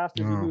as fast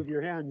as you move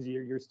your hands,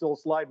 you're still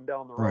sliding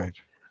down the rope. Right.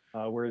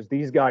 whereas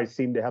these guys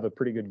seem to have a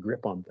pretty good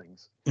grip on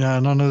things. Yeah,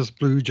 none of this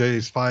Blue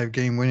Jays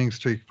 5-game winning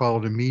streak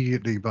followed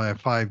immediately by a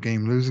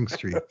 5-game losing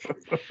streak,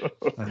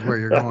 where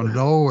you're going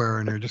nowhere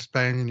and you're just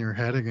banging your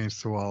head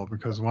against the wall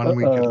because one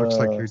week it looks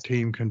like your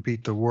team can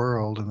beat the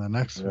world, and the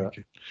next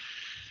week,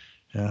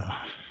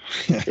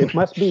 It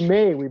must be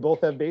May. We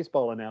both have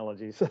baseball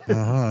analogies.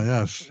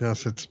 Yes,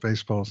 it's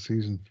baseball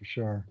season for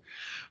sure,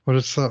 but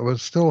it's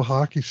still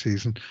hockey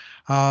season.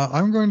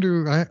 I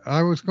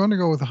was going to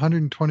go with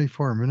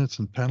 124 minutes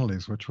and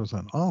penalties, which was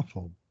an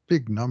awful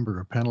big number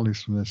of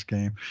penalties from this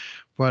game,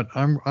 but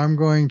I'm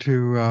going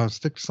to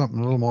stick to something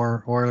a little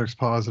more Oilers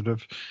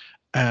positive,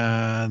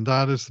 and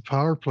that is the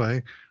power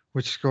play,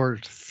 which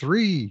scored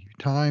 3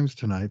 times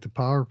tonight. The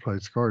power play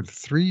scored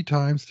 3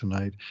 times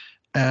tonight,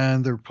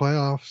 and their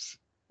playoffs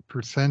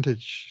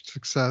percentage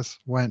success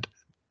went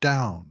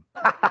down.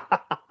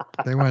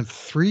 They went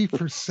 3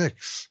 for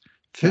 6,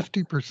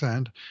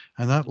 50%,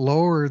 and that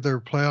lowered their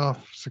playoff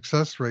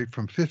success rate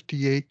from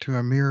 58 to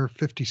a mere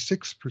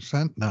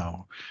 56%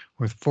 now,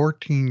 with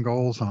 14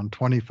 goals on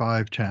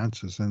 25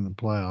 chances in the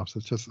playoffs.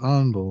 It's just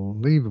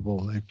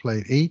unbelievable. They've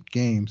played 8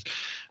 games,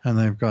 and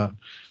they've got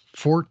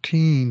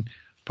 14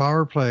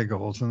 power play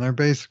goals, and they're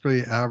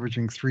basically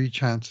averaging 3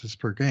 chances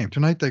per game.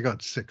 Tonight they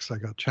got 6. They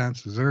got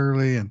chances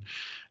early,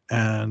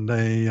 and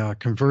they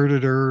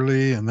converted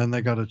early, and then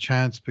they got a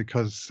chance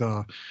because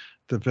the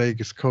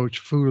Vegas coach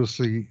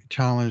foolishly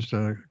challenged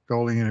a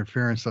goalie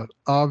interference that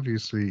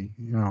obviously,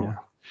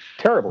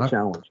 terrible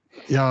challenge.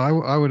 Yeah,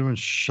 I would have been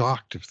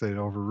shocked if they'd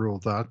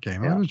overruled that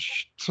game. I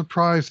was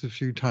surprised a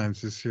few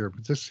times this year,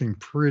 but this seemed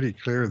pretty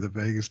clear. The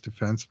Vegas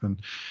defenseman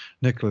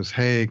Nicholas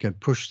Haig had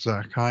pushed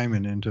Zach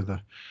Hyman into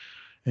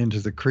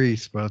the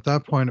crease, but at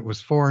that point it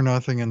was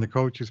 4-0, and the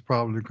coach is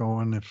probably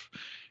going, if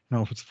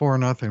it's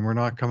 4-0, we're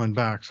not coming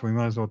back, so we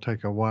might as well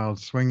take a wild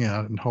swing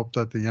at it and hope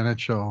that the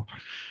NHL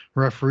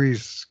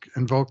referees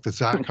invoke the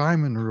Zach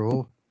Hyman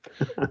rule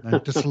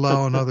and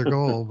disallow another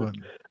goal, but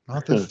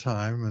not this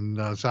time.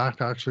 And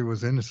Zach actually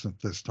was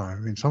innocent this time.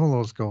 I mean, some of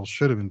those goals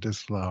should have been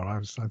disallowed.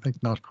 I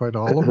think not quite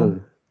all of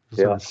them.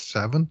 There was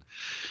 7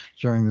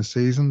 during the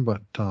season,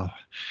 but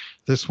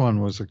this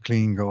one was a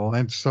clean goal.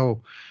 And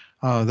so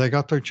they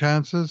got their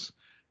chances,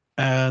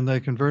 and they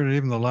converted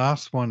even the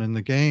last one in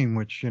the game,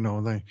 which,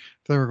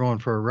 they were going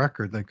for a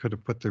record. They could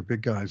have put their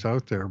big guys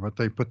out there, but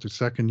they put their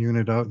second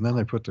unit out, and then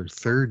they put their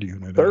third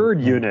unit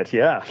out.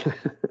 Yeah.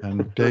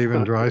 And Dave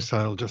and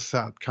Draisaitl just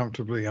sat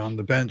comfortably on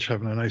the bench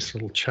having a nice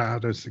little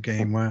chat as the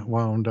game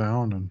wound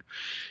down. And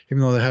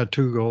even though they had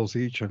 2 goals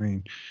each, I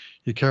mean,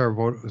 you care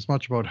about as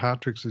much about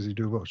hat tricks as you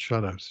do about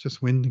shutouts.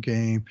 Just win the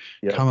game,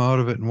 come out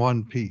of it in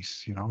one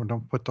piece.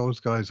 Don't put those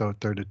guys out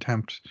there to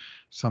tempt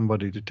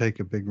somebody to take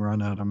a big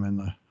run at them in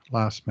the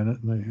last minute,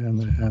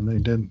 and they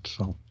didn't.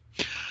 So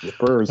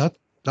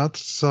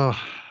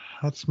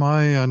that's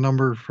my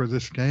number for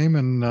this game.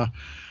 And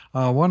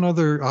one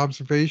other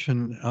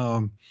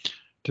observation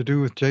to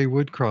do with Jay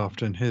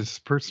Woodcroft and his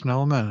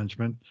personnel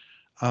management.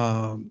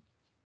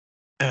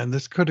 And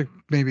this could have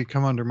maybe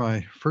come under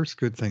my first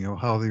good thing of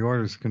how the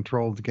Oilers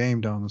controlled the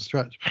game down the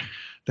stretch.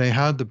 They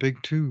had the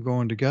big 2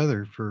 going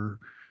together for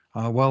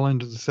well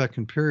into the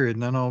second period,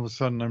 and then all of a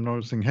sudden I'm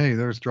noticing, hey,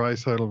 there's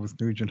Draisaitl with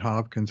Nugent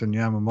Hopkins and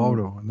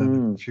Yamamoto, and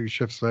then a few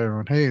shifts later,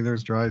 and hey,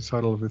 there's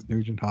Draisaitl with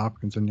Nugent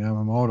Hopkins and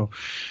Yamamoto,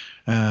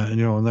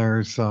 and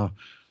there's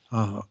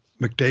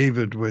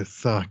McDavid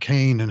with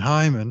Kane and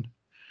Hyman,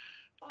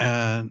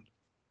 and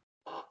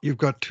you've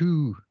got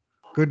 2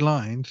 good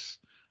lines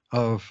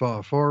of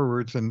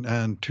forwards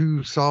and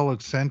 2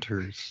 solid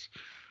centers.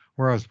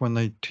 Whereas when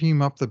they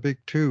team up the big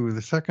 2,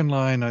 the second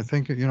line, I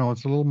think, it's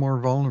a little more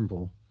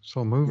vulnerable.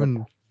 So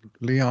moving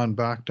Leon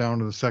back down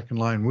to the second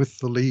line with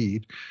the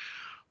lead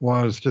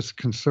was just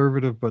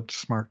conservative but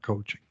smart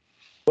coaching.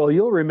 Well,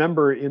 you'll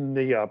remember in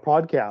the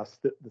podcast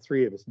that the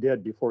 3 of us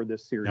did before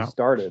this series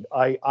started,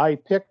 I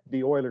picked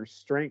the Oilers'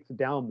 strength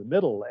down the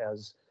middle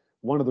as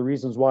one of the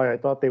reasons why I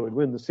thought they would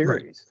win the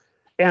series.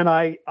 Right. And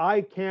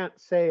I can't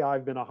say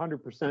I've been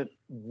 100%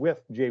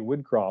 with Jay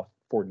Woodcroft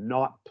for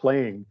not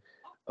playing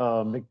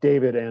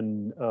McDavid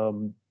and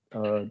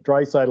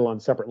Draisaitl on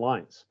separate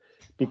lines,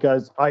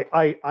 because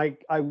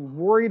I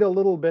worried a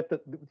little bit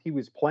that he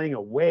was playing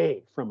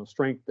away from a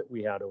strength that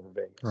we had over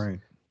Vegas. Right.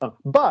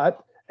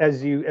 But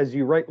as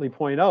you rightly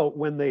point out,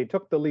 when they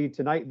took the lead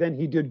tonight, then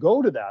he did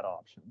go to that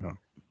option.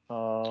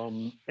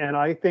 And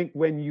I think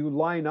when you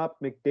line up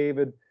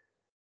McDavid,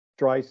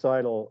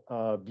 Draisaitl,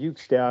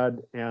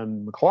 Bukestad,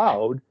 and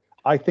McLeod,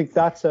 I think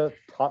that's a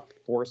tough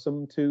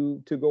foursome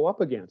to go up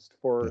against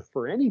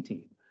for any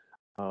team.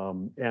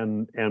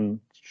 And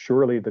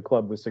surely the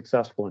club was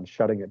successful in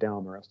shutting it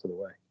down the rest of the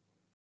way.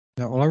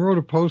 Yeah, well, I wrote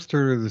a post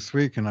earlier this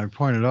week, and I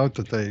pointed out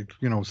that they,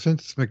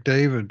 since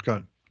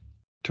McDavid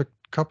took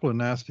a couple of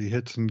nasty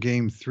hits in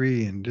Game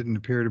 3 and didn't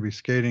appear to be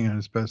skating at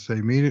his best, they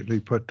immediately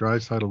put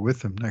Draisaitl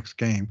with him next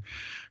game,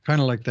 kind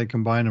of like they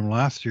combined him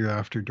last year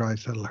after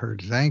Draisaitl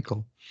hurt his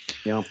ankle.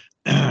 Yeah,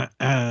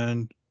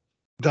 and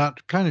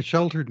that kind of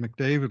sheltered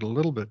McDavid a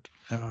little bit,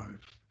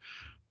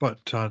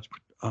 but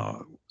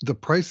the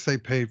price they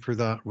paid for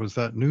that was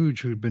that Nuge,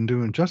 who'd been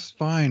doing just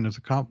fine as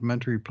a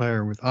complementary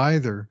player with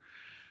either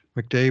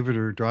McDavid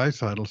or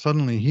Draisaitl.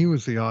 Suddenly he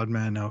was the odd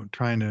man out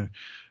trying to,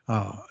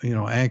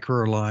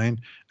 anchor a line,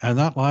 and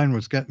that line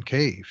was getting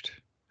caved.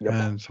 Yep.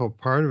 And so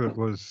part of it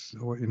was,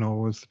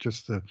 was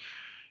just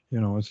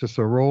it's just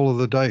a roll of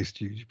the dice.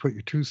 You put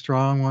your two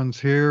strong ones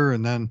here,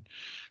 and then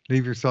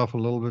leave yourself a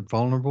little bit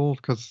vulnerable,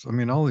 because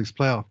all these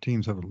playoff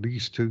teams have at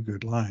least two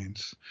good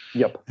lines.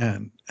 Yep.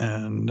 And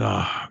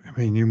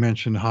you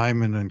mentioned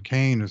Hyman and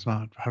Kane as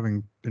not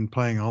having been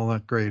playing all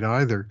that great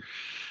either,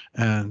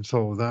 and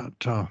so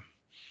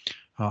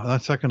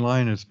that second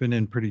line has been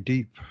in pretty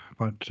deep.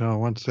 But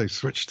once they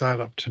switched that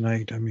up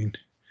tonight, and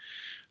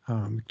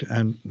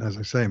as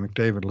I say,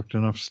 McDavid looked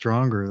enough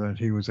stronger that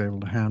he was able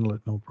to handle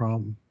it no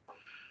problem.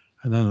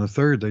 And then the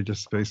third, they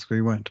just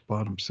basically went to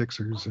bottom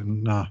sixers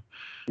and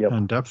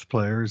depth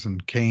players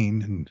and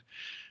Kane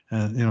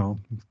and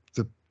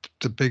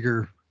the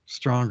bigger,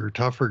 stronger,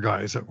 tougher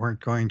guys that weren't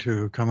going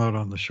to come out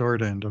on the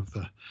short end of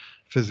the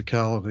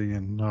physicality,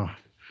 and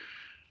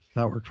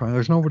that worked fine.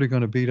 There's nobody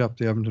going to beat up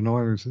the Edmonton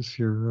Oilers this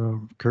year,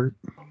 Kurt.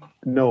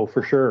 No,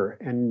 for sure.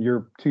 And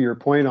to your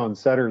point on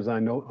setters, I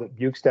know that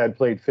Bukestad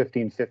played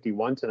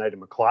 15-51 tonight,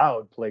 and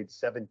McLeod played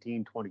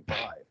 17-25.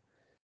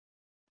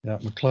 Yeah,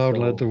 McLeod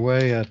led the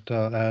way at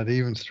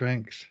even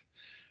strength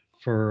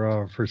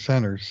for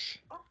centers,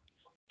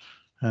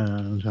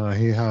 and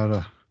he had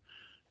a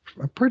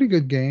pretty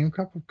good game.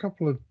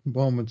 Couple of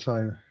moments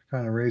I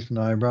kind of raised an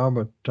eyebrow,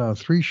 but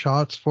 3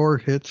 shots, 4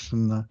 hits,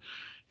 and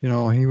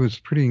he was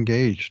pretty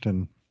engaged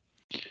and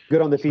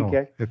good on the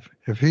PK. So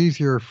if he's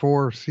your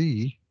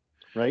 4C,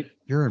 right,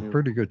 you're in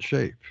pretty good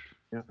shape.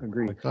 Yeah,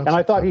 agreed. And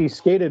I thought he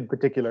skated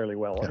particularly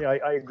well. Yeah.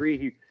 I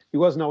agree. He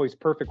wasn't always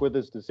perfect with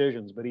his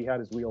decisions, but he had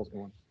his wheels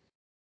going.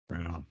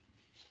 Right on.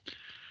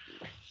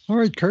 All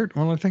right, Kurt.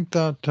 Well, I think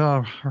that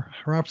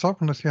wraps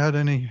up, unless you had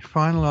any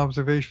final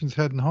observations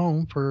heading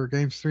home for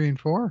games 3 and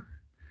 4.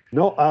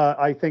 No,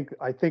 I think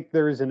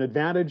there is an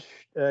advantage,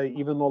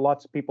 even though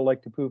lots of people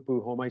like to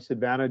poo-poo home ice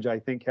advantage. I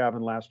think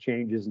having last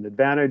change is an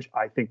advantage.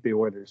 I think the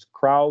Oilers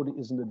crowd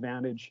is an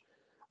advantage.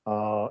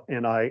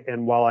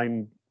 And while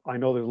I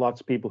know there's lots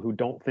of people who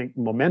don't think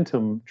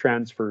momentum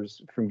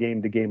transfers from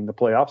game to game in the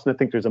playoffs, and I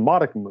think there's a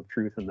modicum of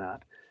truth in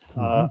that.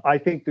 I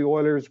think the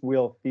Oilers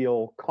will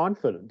feel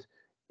confident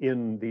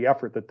in the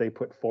effort that they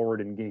put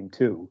forward in game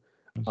 2.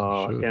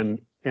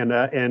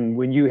 And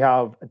when you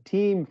have a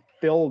team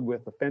filled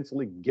with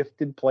offensively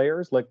gifted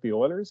players like the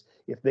Oilers,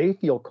 if they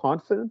feel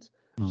confident,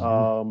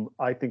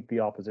 I think the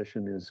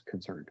opposition is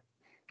concerned.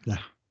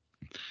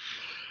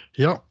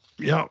 Yep.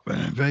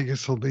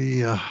 Vegas will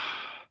be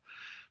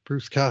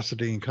Bruce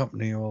Cassidy and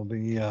company will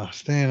be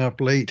staying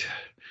up late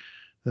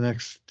the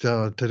next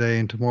today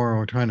and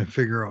tomorrow trying to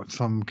figure out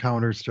some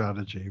counter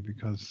strategy,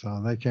 because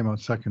they came out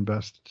second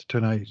best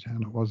tonight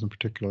and it wasn't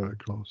particularly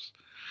close.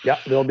 Yeah,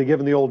 they'll be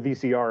giving the old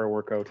VCR a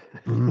workout.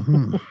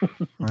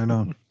 Right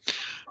on.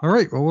 All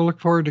right. Well, we'll look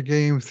forward to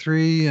game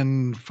 3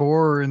 and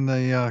 4 in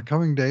the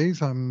coming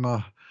days. I'm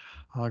going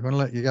to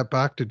let you get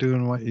back to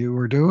doing what you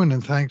were doing,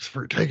 and thanks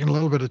for taking a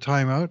little bit of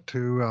time out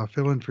to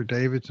fill in for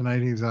David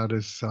tonight. He's at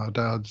his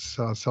dad's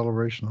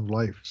celebration of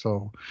life,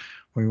 so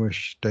we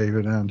wish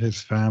David and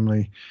his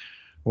family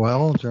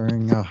well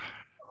during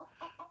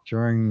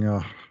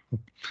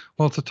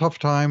well, it's a tough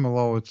time,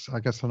 although I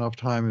guess enough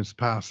time has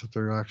passed that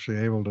they're actually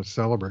able to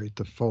celebrate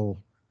the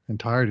full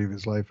entirety of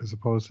his life as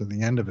opposed to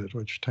the end of it,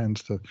 which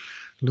tends to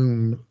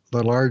loom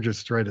the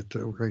largest right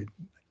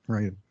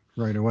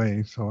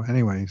away. So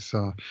anyways,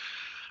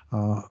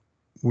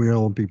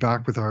 we'll be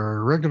back with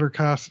our regular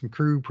cast and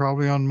crew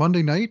probably on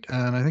Monday night,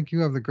 and I think you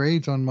have the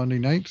grades on Monday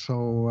night, so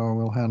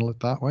we'll handle it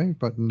that way.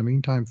 But in the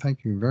meantime,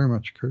 thank you very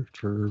much, Kurt,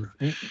 for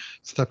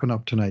stepping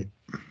up tonight.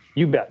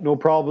 You bet. No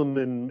problem.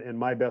 And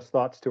my best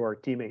thoughts to our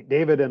teammate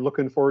David, and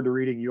looking forward to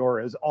reading your,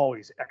 as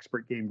always,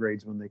 expert game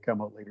grades when they come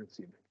out later this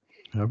evening.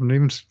 I haven't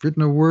even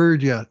written a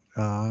word yet.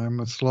 I'm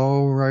a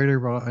slow writer,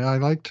 but I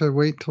like to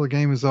wait till the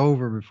game is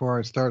over before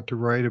I start to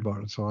write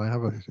about it. So I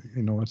have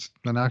it's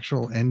an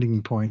actual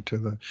ending point to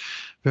the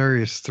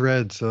various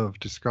threads of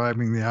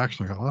describing the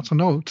action. I got lots of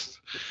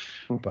notes,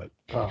 but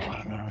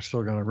I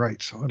still got to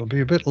write. So it'll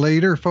be a bit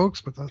later,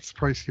 folks, but that's the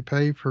price you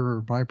pay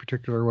for my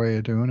particular way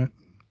of doing it.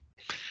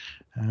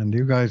 And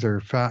you guys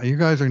are you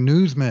guys are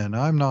newsmen.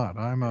 I'm not.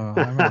 I'm a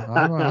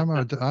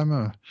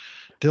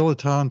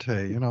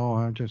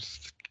dilettante. I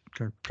just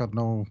got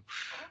no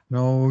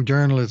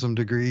journalism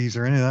degrees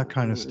or any of that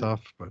kind of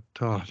stuff. But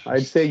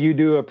I'd say you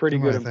do a pretty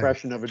good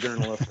impression of a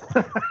journalist.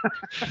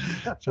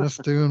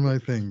 Just doing my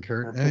thing,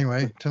 Kurt.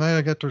 Anyway, tonight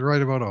I get to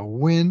write about a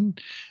win,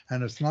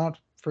 and it's not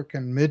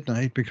freaking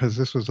midnight because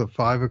this was a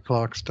 5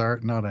 o'clock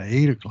start, not an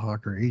 8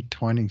 o'clock or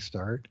 8:20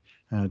 start,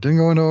 and it didn't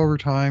go into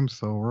overtime,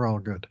 so we're all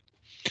good.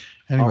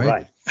 Anyway, all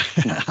right.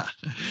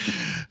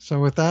 So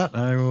with that,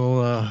 I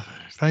will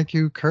thank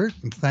you, Kurt,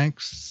 and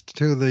thanks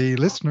to the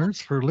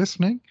listeners for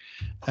listening.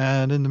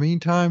 And in the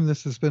meantime,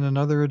 this has been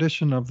another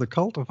edition of the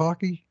Cult of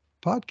Hockey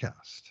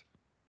podcast.